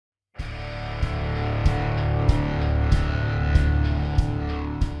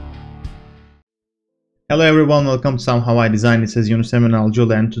Hello everyone, welcome to Somehow I Design. This is Yunus Emre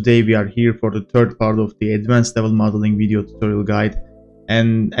Alcıoğlu and today we are here for the third part of the advanced level modeling video tutorial guide.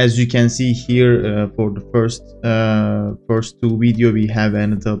 And as you can see here, for the first two video we have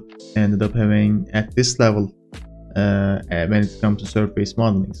ended up having at this level when it comes to surface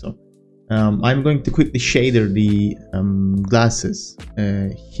modeling. So I'm going to quickly shader the glasses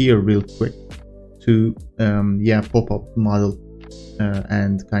here real quick to pop up the model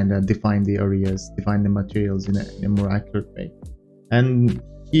and kind of define the areas, define the materials in a more accurate way. And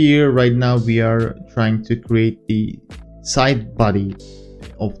here right now we are trying to create the side body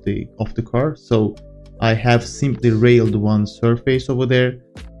of the car. So I have simply railed one surface over there,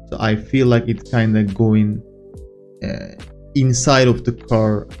 so I feel like it's kind of going inside of the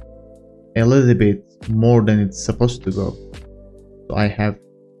car a little bit more than it's supposed to go. So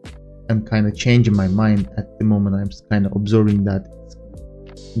I'm kind of changing my mind at the moment. I'm kind of observing that it's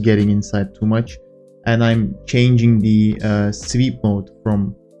getting inside too much, and I'm changing the sweep mode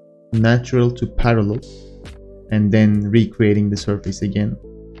from natural to parallel, and then recreating the surface again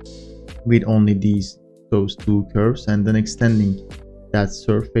with only those two curves, and then extending that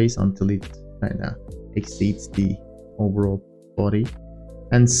surface until it kind of exceeds the overall body.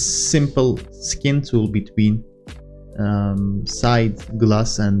 And simple skin tool between side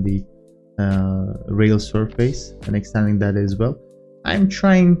glass and the rail surface, and extending that as well. I'm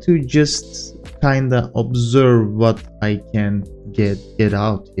trying to just kind of observe what I can get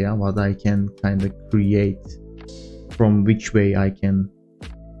out here, what I can kind of create, from which way I can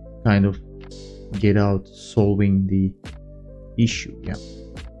kind of get out solving the issue.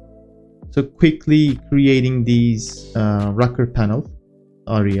 So quickly creating these rocker panel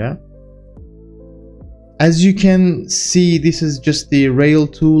area. As you can see, this is just the rail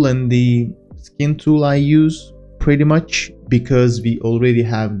tool and the skin tool I use pretty much because we already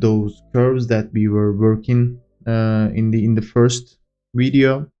have those curves that we were working in the first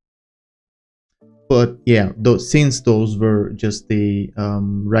video. But yeah, since those were just the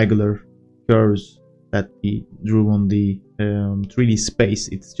regular curves that we drew on the 3D space,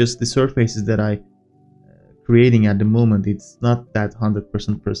 it's just the surfaces that I creating at the moment. It's not that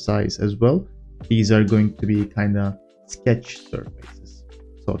 100% precise as well. These are going to be kind of sketch surfaces,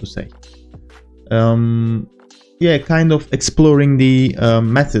 so to say. Kind of exploring the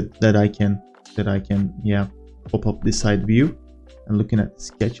method that I can pop up the side view and looking at the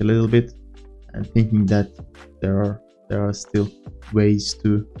sketch a little bit and thinking that there are still ways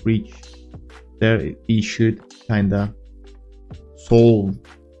to reach there. We should kind of solve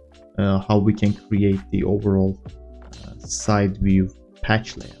how we can create the overall side view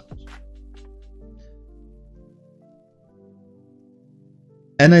patch layout.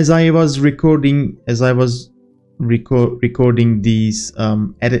 And as I was recording these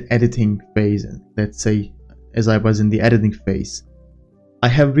editing phase, let's say as I was in the editing phase, I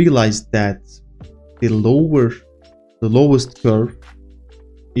have realized that the lowest curve,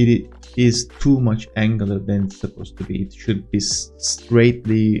 it is too much angular than it's supposed to be. It should be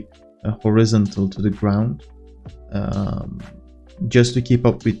straightly horizontal to the ground. Just to keep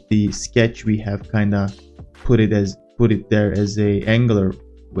up with the sketch, we have kind of put it there as a angular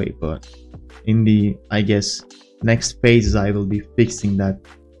way, but in the next phases I will be fixing that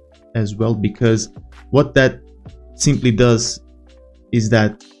as well, because what that simply does is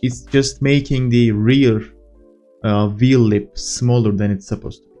that it's just making the rear wheel lip smaller than it's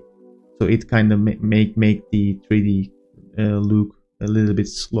supposed to be. So it kind of make the 3D look a little bit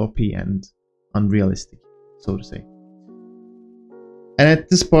sloppy and unrealistic, so to say. And at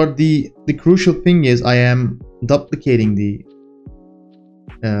this part, the crucial thing is I am duplicating the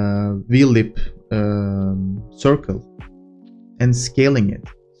wheel lip circle and scaling it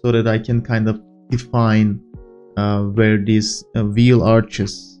so that I can kind of define where these wheel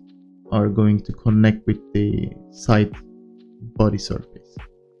arches are going to connect with the side body surface.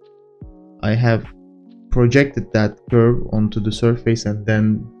 I have projected that curve onto the surface, and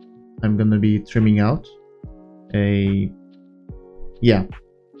then I'm gonna be trimming out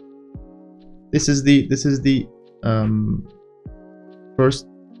this is the first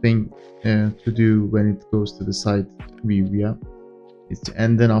thing to do when it goes to the side view.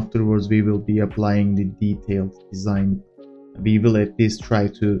 And then afterwards we will be applying the detailed design. We will at least try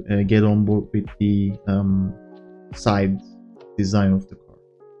to get on board with the side design of the car.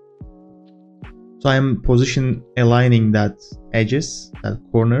 So I'm position aligning that edges, that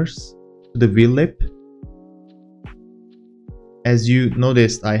corners, to the wheel lip. As you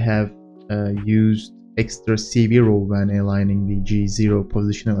noticed, I have used extra CV row when aligning the G0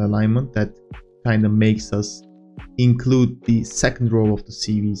 positional alignment. That kind of makes us include the second row of the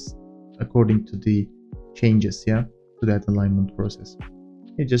CVs according to the changes, yeah, to that alignment process.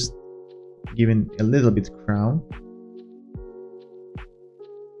 You just giving a little bit crown.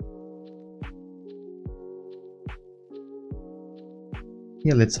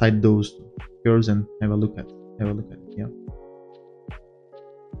 Yeah, let's hide those curves and have a look at it. Yeah.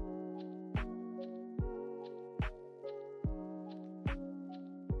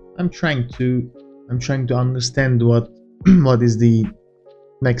 I'm trying to understand what is the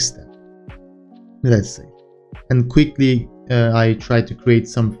next step, let's say, and quickly I try to create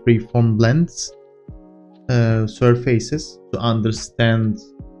some freeform blends, surfaces, to understand.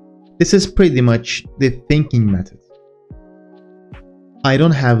 This is pretty much the thinking method. I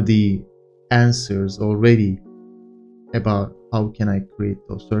don't have the answers already about how can I create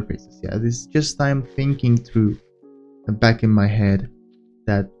those surfaces. Yeah, this is just I'm thinking through back in my head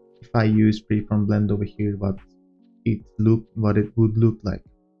that if I use freeform blend over here, what it would look like,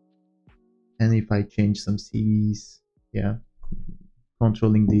 and if I change some CVs, yeah,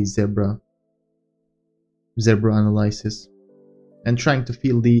 controlling the zebra analysis and trying to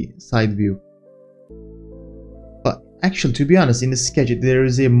feel the side view. But actually, to be honest, in the sketch there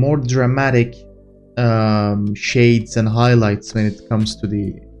is a more dramatic shades and highlights when it comes to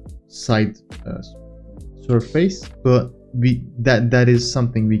the side surface, but that is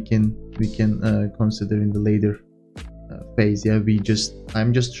something we can consider in the later phase. Yeah,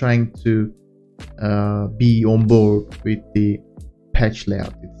 I'm just trying to be on board with the patch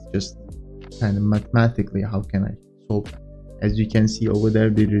layout. It's just kind of mathematically how can I solve that. As you can see over there,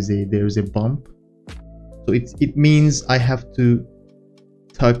 there is a bump, so it means I have to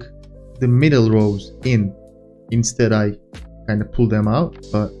tuck the middle rows in. Instead I kind of pull them out,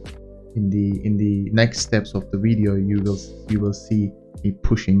 but in the next steps of the video you will see me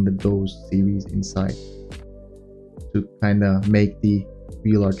pushing those CVs inside to kind of make the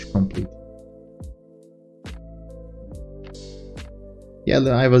wheelarch complete. Yeah,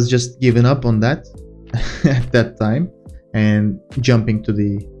 I was just giving up on that at that time and jumping to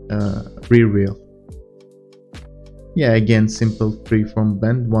the rear wheel. Yeah, again, simple freeform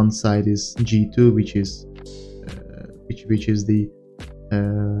blend. One side is G2, which is the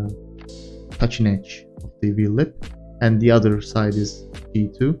touching edge of the wheel lip, and the other side is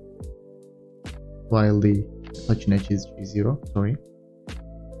G2, while the touching edge is G0. Sorry.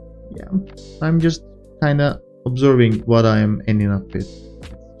 Yeah, I'm just kind of observing what I am ending up with.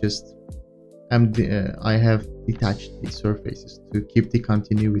 It's just I have detached the surfaces to keep the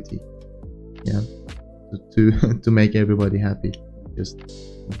continuity. Yeah, to make everybody happy. Just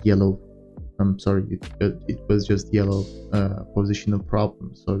yellow. I'm sorry, it was just yellow positional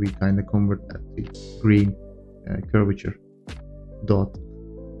problem, so we kind of convert that to green curvature dot,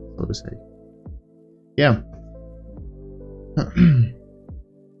 so to say. Yeah.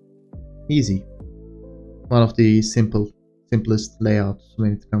 Easy. One of the simplest layouts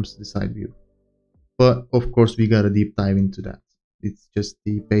when it comes to the side view, but of course we got a deep dive into that. It's just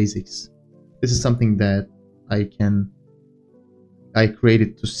the basics. This is something that I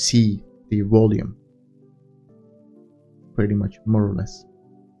created to see the volume, pretty much, more or less.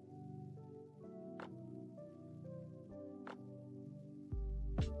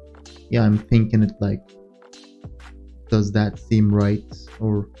 Yeah, I'm thinking it like, does that seem right,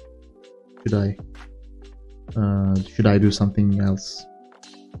 or should I do something else?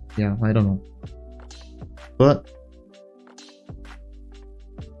 Yeah, I don't know, but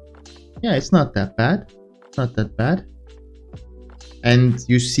yeah, it's not that bad. Not that bad. And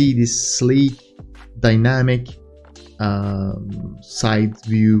you see this sleek, dynamic side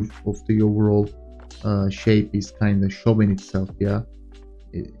view of the overall shape is kind of showing itself. Yeah,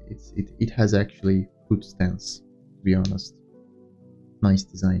 it has actually good stance, to be honest. Nice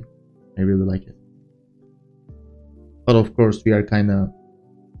design. I really like it. But of course we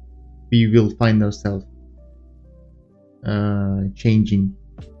will find ourselves changing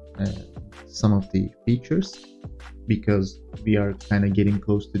some of the features, because we are kind of getting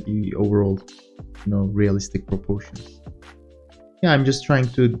close to the overall, realistic proportions. Yeah, I'm just trying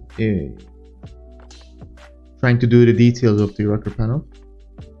to do the details of the rocker panel.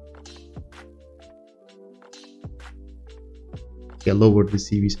 Yeah, lower the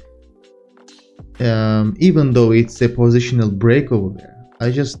CVs. Even though it's a positional break over there,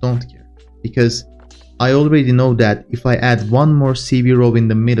 I just don't care, because I already know that if I add one more CV row in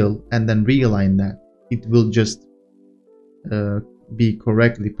the middle and then realign that, it will just be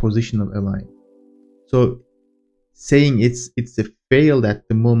correctly positional aligned. So saying it's a failed at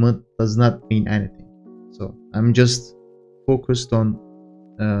the moment does not mean anything. So I'm just focused on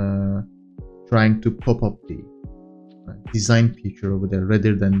trying to pop up the design feature over there,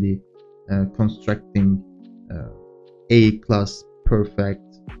 rather than the constructing A-class perfect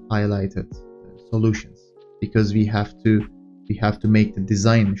highlighted solutions, because we have to make the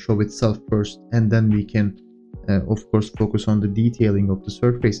design show itself first, and then we can of course focus on the detailing of the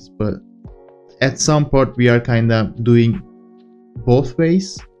surfaces. But at some part we are kind of doing both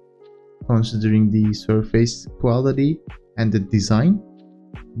ways, considering the surface quality and the design.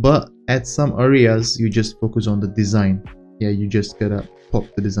 But at some areas you just focus on the design. Yeah, you just gotta pop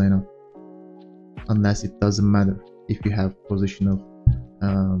the design up, unless it doesn't matter if you have positional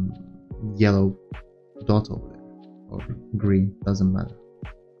yellow dot over there or green, doesn't matter.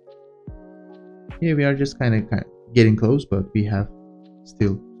 Here we are just kind of getting close, but we have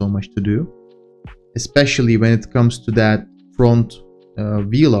still so much to do, especially when it comes to that front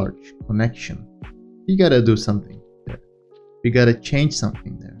wheelarch connection. We gotta do something there. We gotta change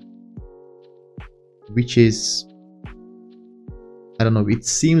something there, which is, I don't know, it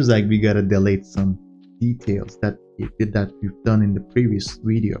seems like we gotta delete some details that we've done in the previous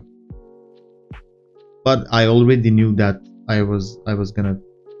video. But I already knew that I was gonna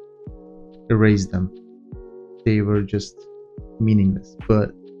erase them. They were just meaningless.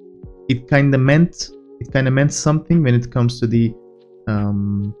 But it kind of meant something when it comes to the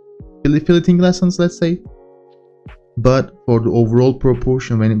filleting lessons, let's say. But for the overall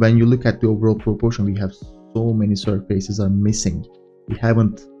proportion, when you look at the overall proportion, we have so many surfaces are missing. We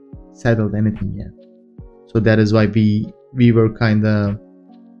haven't settled anything yet. So that is why we were kind of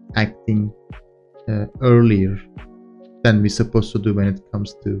acting earlier than we're supposed to do when it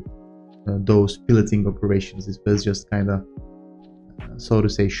comes to those piloting operations. It was just kind of so to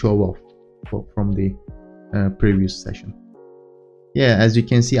say show off from the previous session. Yeah, as you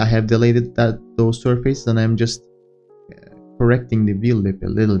can see, I have deleted those surfaces, and I'm just correcting the wheel lip a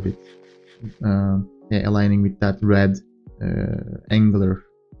little bit, yeah, aligning with that red angular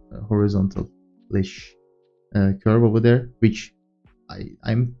horizontal-ish curve over there, which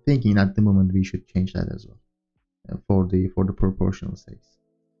I'm thinking at the moment we should change that as well for the proportional sakes,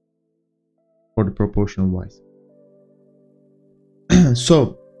 for the proportional wise.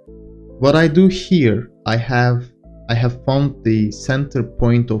 So what I do here, I have found the center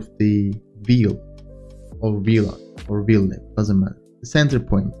point of the wheel or wheel arc or wheel lip, doesn't matter, the center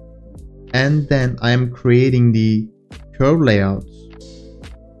point, and then I am creating the curve layouts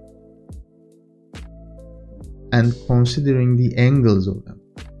and considering the angles of them,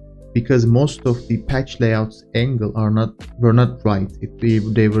 because most of the patch layouts angle were not right.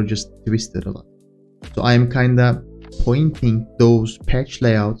 They were just twisted a lot. So I am kind of pointing those patch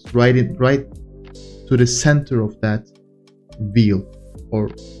layouts right to the center of that wheel or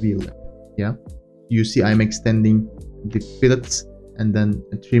wheel lip. Yeah, you see I'm extending the fillets and then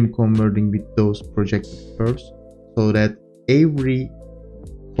trim converting with those projected curves, so that every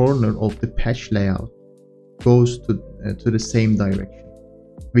corner of the patch layout goes to the same direction,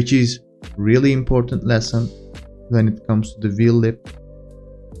 which is really important lesson when it comes to the wheel lip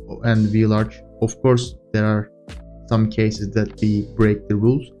and wheel arch. Of course, there are some cases that we break the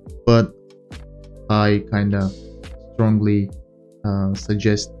rules, but I kind of strongly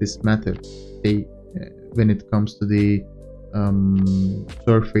suggest this method. When it comes to the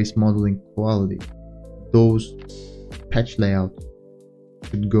surface modeling quality, those patch layouts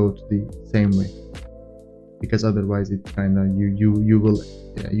should go to the same way, because otherwise it kind of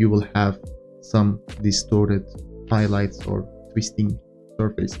you will have some distorted highlights or twisting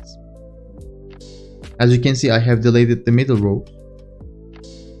surfaces. As you can see, I have deleted the middle rows,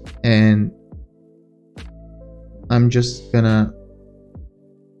 and I'm just gonna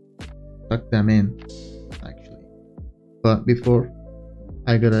tuck them in actually. But before,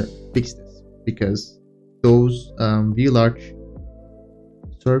 I gotta fix this, because those wheel arch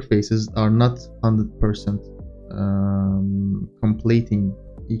surfaces are not 100% completing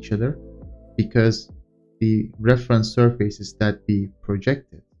each other, because the reference surfaces that we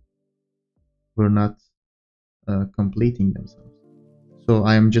projected were not completing themselves. So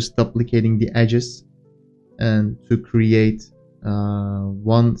I am just duplicating the edges, and to create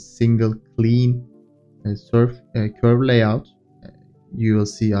one single clean curve layout, you will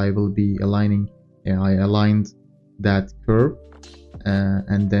see I will be aligning. I aligned that curve,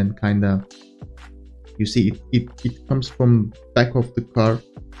 and then kind of, you see it comes from back of the car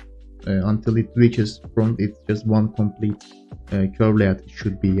until it reaches front. It's just one complete curve layout. It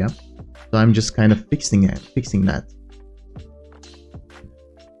should be, yeah. So I'm just kind of fixing that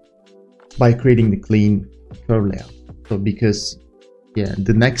by creating the clean curve layout. So because, yeah,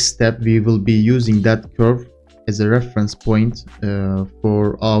 the next step we will be using that curve as a reference point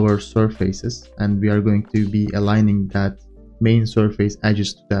for our surfaces, and we are going to be aligning that main surface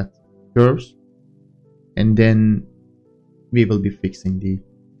edges to that curves, and then we will be fixing the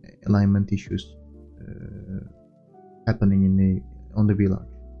alignment issues happening on the wheelarch.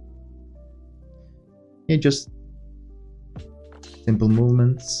 Yeah, just simple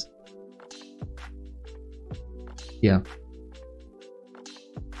movements. Yeah,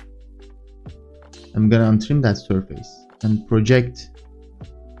 I'm gonna untrim that surface and project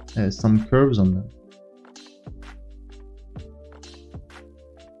some curves on them,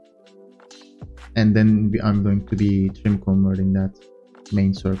 and then I'm going to be trim converting that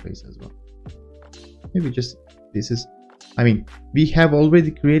main surface as well. Maybe just I mean, we have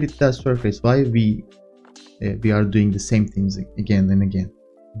already created that surface. Why we are doing the same things again and again?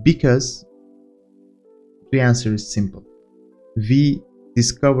 Because the answer is simple. We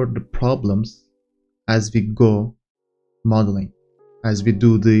discover the problems as we go modeling, as we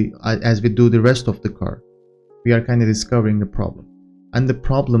do the rest of the car. We are kind of discovering the problem, and the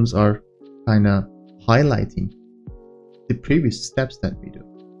problems are kind of highlighting the previous steps that we do.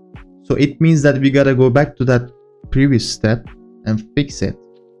 So it means that we gotta go back to that previous step and fix it,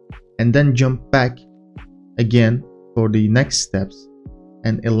 and then jump back again for the next steps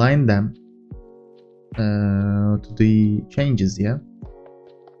and align them to the changes. Yeah,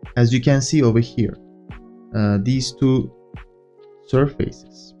 as you can see over here, these two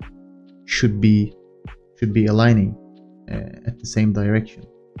surfaces should be aligning at the same direction,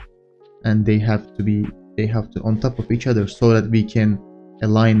 and they have to on top of each other so that we can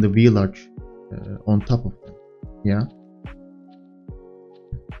align the wheelarch on top of them. Yeah,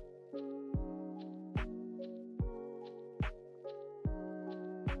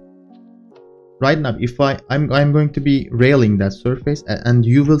 right now if I'm going to be railing that surface, and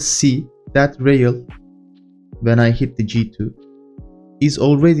you will see that rail when I hit the G2 is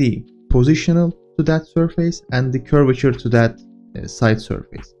already positional to that surface and the curvature to that side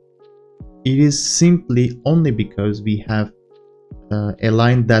surface. It is simply only because we have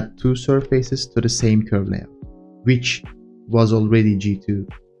aligned that two surfaces to the same curve layout, which was already G2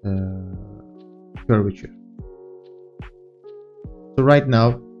 curvature. So right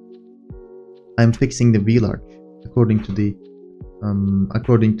now I'm fixing the wheelarch according to the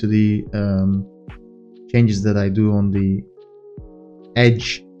changes that I do on the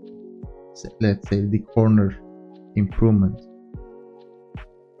edge, let's say the corner improvement.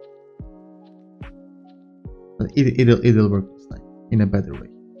 It'll work this time in a better way.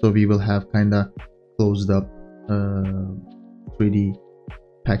 So we will have kind of closed up 3D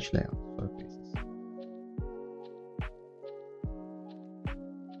patch layout surfaces.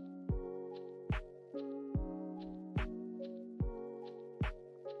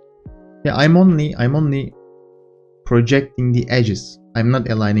 Yeah, I'm only projecting the edges. I'm not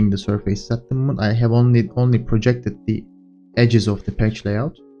aligning the surface at the moment. I have only projected the edges of the patch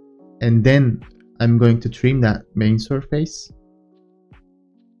layout, and then I'm going to trim that main surface.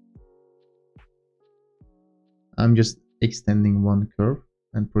 I'm just extending one curve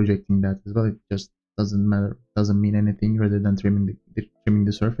and projecting that as well. It just doesn't matter, doesn't mean anything rather than trimming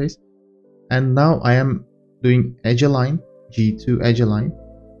the surface. And now I am doing edge align, G2 edge align,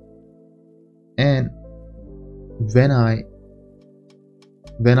 and when I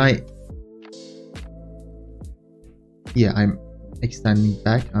I'm extending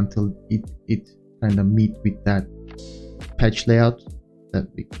back until it kind of meet with that patch layout that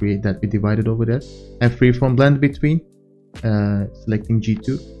we divided over there, and freeform blend between, selecting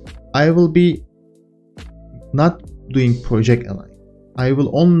G2. I will be not doing project align. I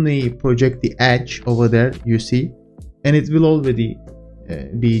will only project the edge over there, you see, and it will already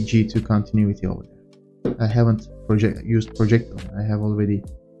be G2 continuity over there. I haven't used project align. I have already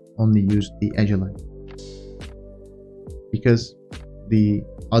only used the edge align, because the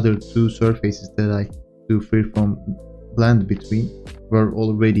other two surfaces that I do freeform blend between were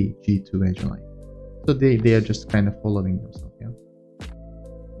already G2 edge align. So they are just kind of following themselves. Yeah.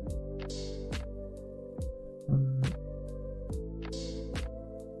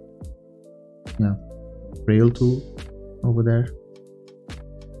 Yeah, rail tool over there,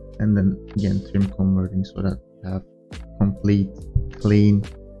 and then again trim converting so that you have complete clean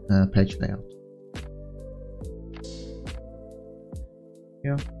patch layout.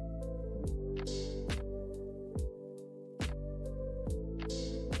 Yeah.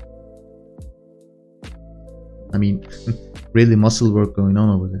 I mean, really muscle work going on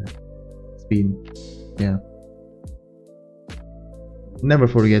over there. It's been, yeah. Never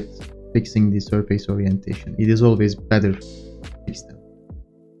forget fixing the surface orientation. It is always better to fix them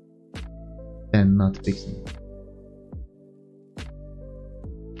than not fixing them.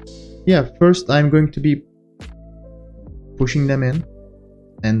 Yeah, first I'm going to be pushing them in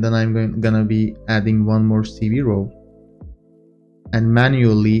and then I'm gonna be adding one more CV row and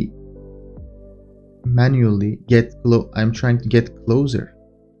manually I'm trying to get closer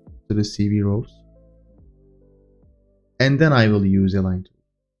to the CV rows, and then I will use align tool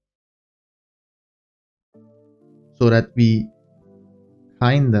so that we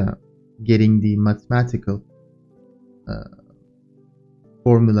kinda getting the mathematical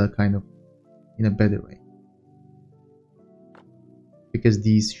formula kind of in a better way, because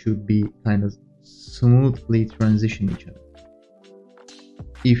these should be kind of smoothly transition each other.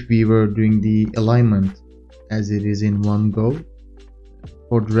 If we were doing the alignment as it is in one go,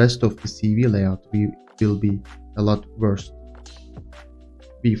 for the rest of the CV layout we will be a lot worse.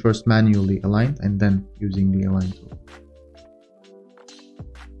 We first manually aligned and then using the align tool.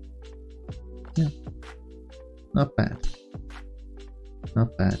 Yeah, not bad.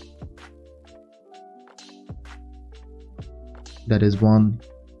 Not bad. That is one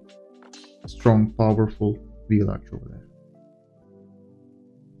strong, powerful wheelarch over there.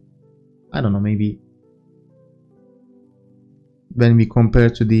 I don't know, maybe when we compare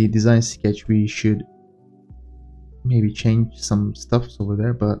to the design sketch we should maybe change some stuff over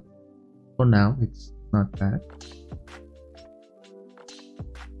there, but for now it's not bad.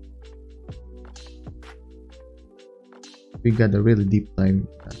 We got a really deep dive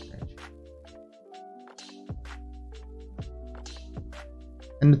into that edge.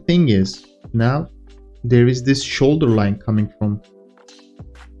 And the thing is, now there is this shoulder line coming from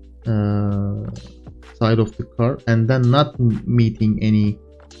side of the car and then not meeting any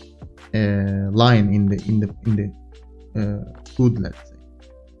line in the hood, let's say.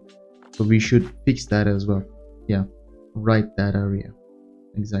 So we should fix that as well. Yeah, right, that area,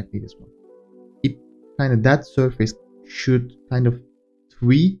 exactly this one. It kind of, that surface should kind of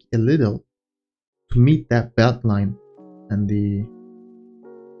tweak a little to meet that belt line and the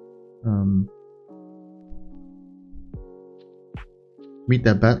meet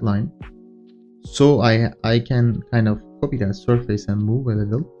that belt line, so I can kind of copy that surface and move a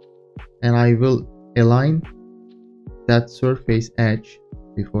little, and I will align that surface edge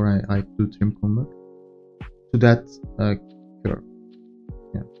before I do trim convert to that curve.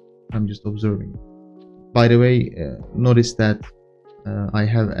 Yeah, I'm just observing. By the way, notice that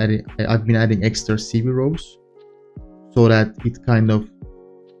I've been adding extra CV rows so that it kind of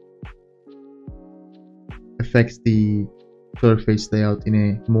affects the surface layout in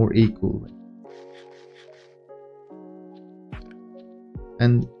a more equal way.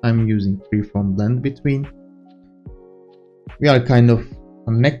 And I'm using freeform blend between. We are kind of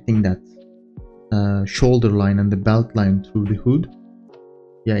connecting that shoulder line and the belt line through the hood.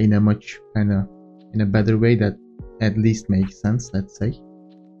 Yeah, in a much kind of in a better way that at least makes sense, let's say.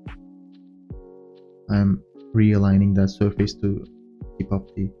 I'm realigning that surface to keep up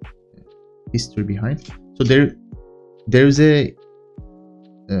the history behind. So there's a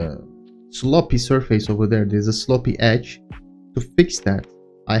sloppy surface over there. There's a sloppy edge. To fix that,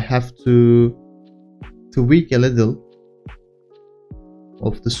 I have to tweak a little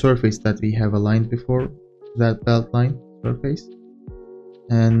of the surface that we have aligned before, that belt line surface,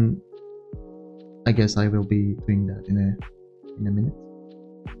 and I guess I will be doing that in a minute.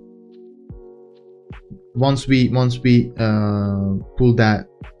 Once we pull that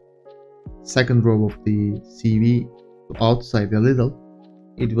second row of the CV outside a little,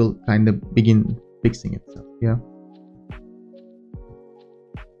 it will kind of begin fixing itself. Yeah.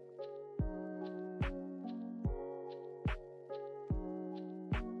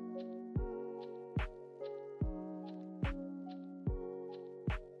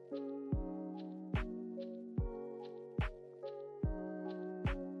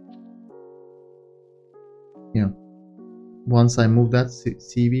 Yeah, once I move that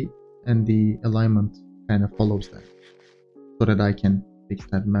CV, and the alignment kind of follows that, so that I can fix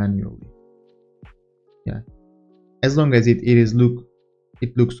that manually. Yeah, as long as it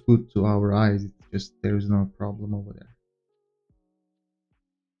looks good to our eyes, it's just, there is no problem over there.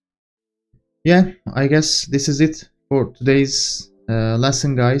 Yeah, I guess this is it for today's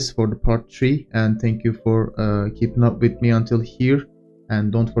lesson, guys, for the part 3, and thank you for keeping up with me until here, and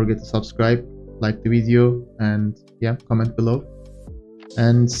don't forget to subscribe, like the video, and yeah, comment below,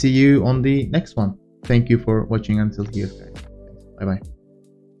 and see you on the next one. Thank you for watching until here, guys. Bye bye.